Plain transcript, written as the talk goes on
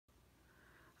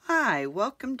Hi,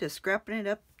 welcome to Scrappin' It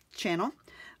Up channel.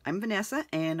 I'm Vanessa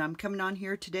and I'm coming on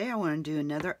here today. I want to do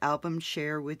another album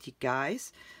share with you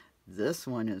guys. This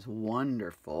one is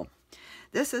wonderful.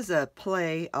 This is a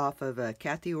play off of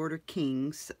Kathy Order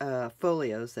King's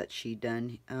folios that she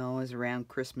done. It was around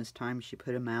Christmas time she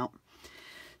put them out.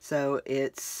 So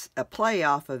it's a play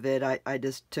off of it. I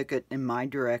just took it in my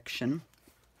direction.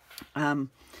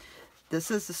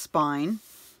 This is the spine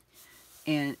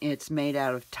and it's made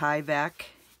out of Tyvek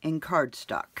and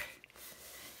cardstock,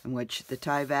 in which the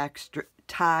Tyvek,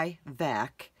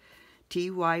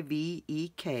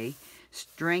 T-Y-V-E-K,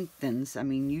 strengthens. I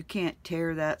mean, you can't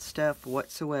tear that stuff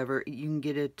whatsoever. You can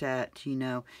get it at,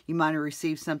 you might have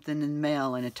received something in the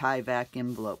mail in a Tyvek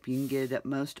envelope. You can get it at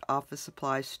most office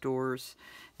supply stores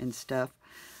and stuff.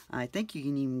 I think you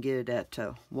can even get it at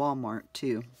Walmart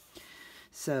too.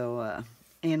 So,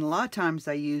 and a lot of times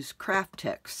I use Craft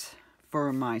Tex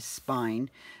for my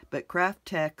spine, but Craft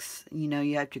Tex, you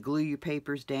have to glue your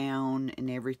papers down and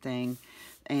everything,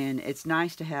 and it's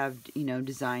nice to have,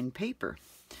 design paper.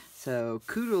 So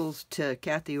kudos to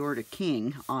Kathy Order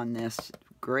King on this.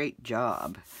 Great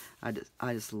job. I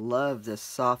just love this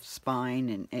soft spine,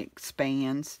 and it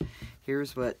expands.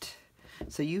 Here's what,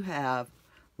 so you have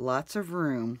lots of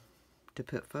room to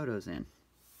put photos in.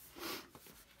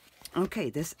 Okay,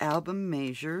 this album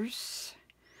measures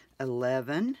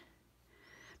 11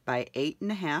 by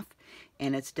 8.5,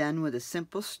 and it's done with a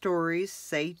Simple Stories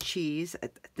Say Cheese. I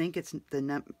think it's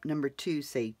the number 2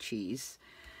 Say Cheese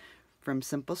from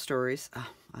Simple Stories. Oh,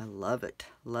 I love it,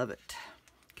 love it.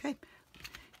 Okay,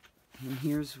 and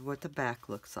here's what the back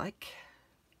looks like.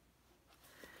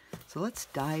 So let's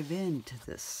dive into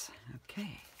this.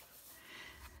 Okay,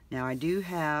 now I do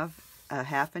have a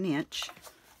 1/2 inch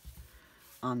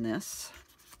on this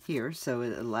here, so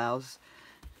it allows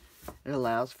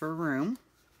for room.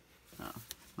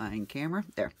 Mine camera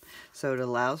there, so it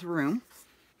allows room.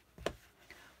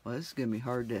 Well, this is gonna be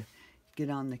hard to get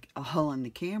on all on the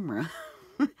camera.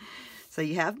 So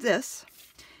you have this,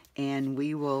 and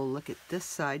we will look at this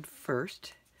side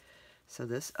first. So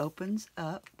this opens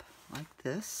up like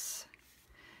this,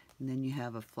 and then you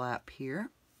have a flap here,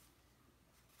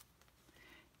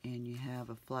 and you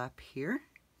have a flap here,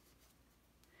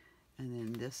 and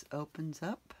then this opens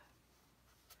up.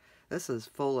 This is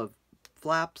full of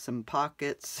flaps and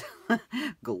pockets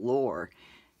galore.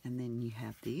 And then you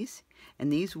have these,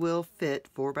 and these will fit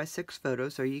 4x6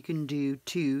 photos, or you can do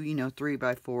 2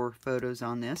 3x4 photos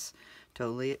on this.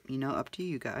 Totally up to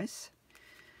you guys.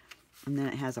 And then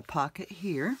it has a pocket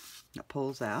here that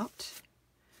pulls out,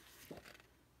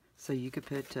 so you could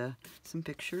put some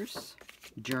pictures,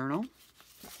 journal.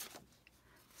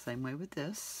 Same way with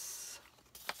this.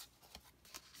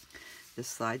 This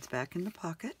slides back in the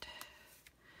pocket,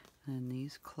 and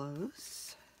these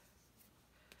close.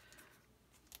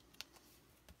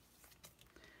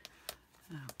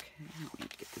 Okay, let me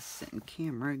get this in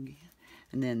camera again.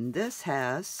 And then this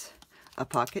has a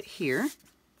pocket here,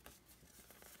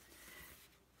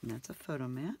 and that's a photo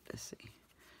mat. Let's see.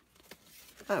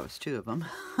 I thought it was 2 of them.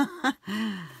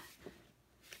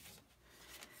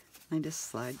 I just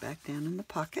slide back down in the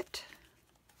pocket,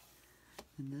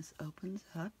 and this opens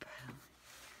up.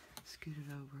 Scoot it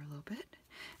over a little bit.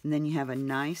 And then you have a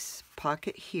nice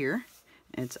pocket here,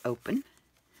 and it's open.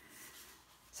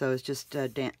 So it's just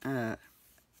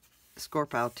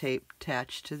Scorpile tape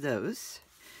attached to those.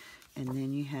 And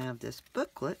then you have this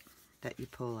booklet that you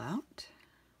pull out,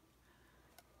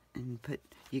 and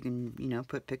you can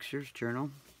put pictures,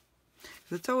 journal.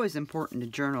 So it's always important to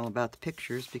journal about the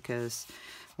pictures, because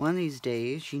one of these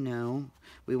days,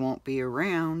 we won't be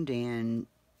around, and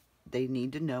they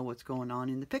need to know what's going on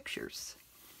in the pictures.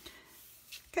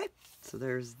 Okay, so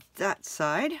there's that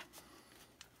side.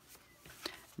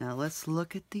 Now let's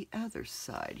look at the other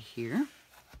side here.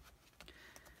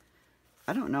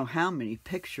 I don't know how many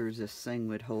pictures this thing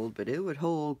would hold, but it would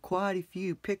hold quite a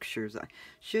few pictures. I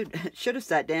should have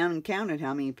sat down and counted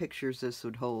how many pictures this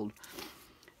would hold.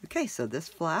 Okay, so this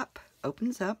flap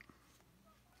opens up,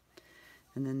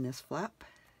 and then this flap,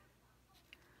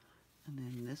 and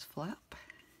then this flap.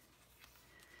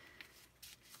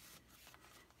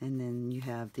 And then you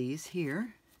have these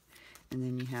here, and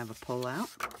then you have a pull out.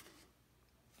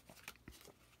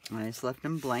 I just left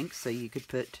them blank so you could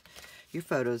put your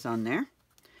photos on there.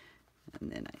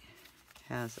 And then it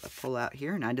has a pull out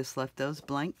here, and I just left those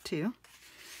blank too.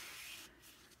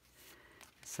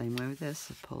 Same way with this,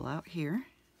 a pull out here.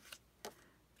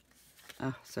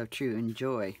 Oh, so true.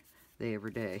 Enjoy the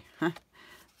everyday.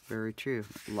 Very true.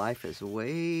 Life is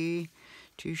way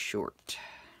too short.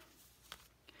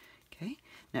 Okay,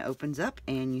 now it opens up,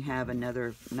 and you have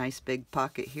another nice big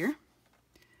pocket here.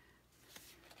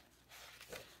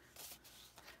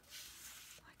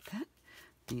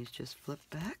 These just flip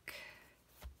back.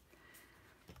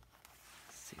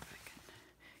 Let's see if I can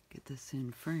get this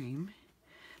in frame.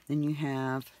 Then you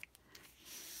have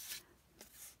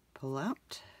pull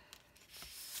out.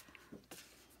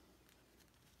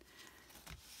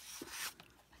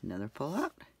 Another pull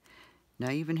out. Now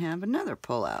you even have another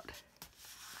pull out.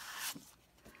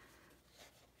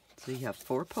 So you have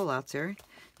 4 pull-outs there.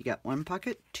 You got 1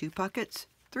 pocket, 2 pockets,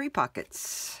 3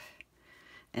 pockets.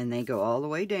 And they go all the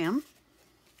way down.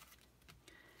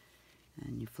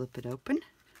 And you flip it open.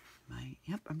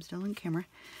 Yep, I'm still in camera.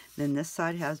 Then this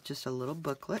side has just a little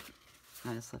booklet.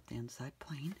 I just left the inside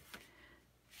plain.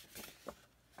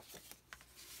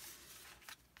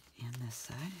 And this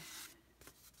side.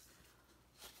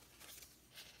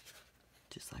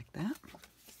 Just like that.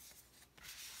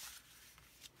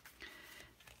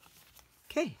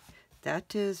 Okay,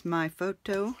 that is my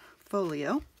photo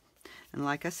folio, and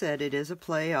like I said, it is a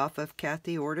play off of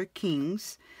Kathy Orta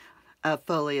King's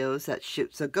folios that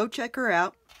shoot. So go check her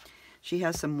out. She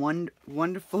has some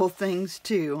wonderful things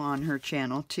too on her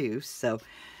channel too. So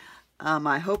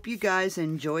I hope you guys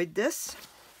enjoyed this,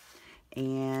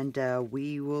 and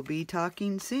we will be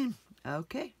talking soon.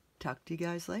 Okay, talk to you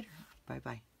guys later. Bye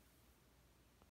bye.